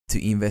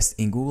To invest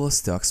in Google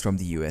stocks from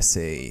the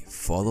USA,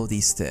 follow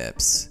these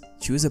steps.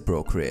 Choose a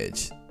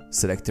brokerage.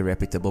 Select a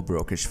reputable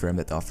brokerage firm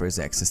that offers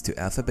access to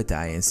Alphabet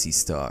Inc.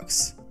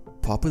 stocks.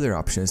 Popular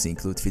options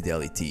include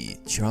Fidelity,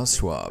 Charles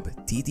Schwab,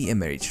 TD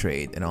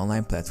Ameritrade, and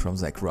online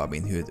platforms like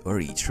Robinhood or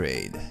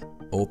E-Trade.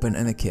 Open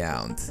an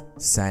account.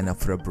 Sign up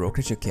for a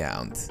brokerage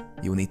account.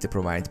 You will need to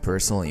provide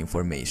personal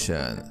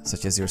information,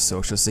 such as your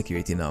social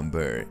security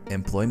number,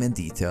 employment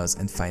details,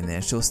 and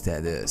financial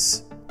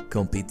status.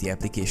 Complete the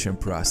application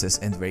process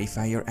and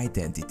verify your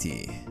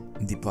identity.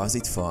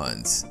 Deposit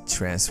funds.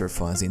 Transfer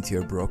funds into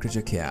your brokerage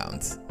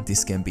account.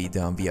 This can be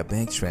done via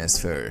bank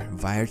transfer,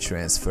 wire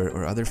transfer,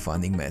 or other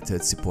funding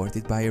methods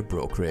supported by your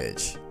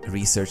brokerage.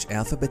 Research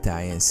Alphabet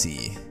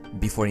Inc.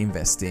 Before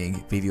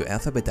investing, review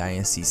Alphabet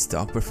Inc.'s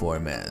stock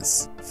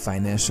performance,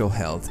 financial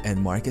health, and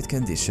market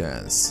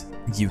conditions.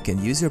 You can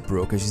use your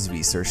brokerage's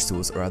research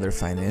tools or other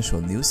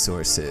financial news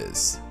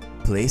sources.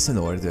 Place an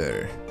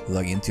order.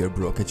 Log into your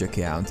brokerage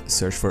account,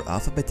 search for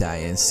Alphabet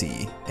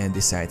Inc., and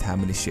decide how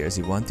many shares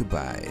you want to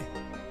buy.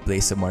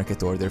 Place a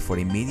market order for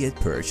immediate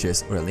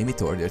purchase or a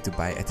limit order to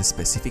buy at a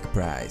specific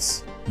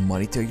price.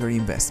 Monitor your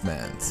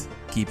investment.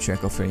 Keep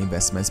track of your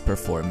investment's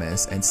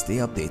performance and stay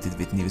updated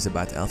with news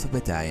about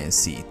Alphabet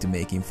Inc. to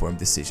make informed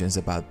decisions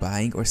about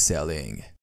buying or selling.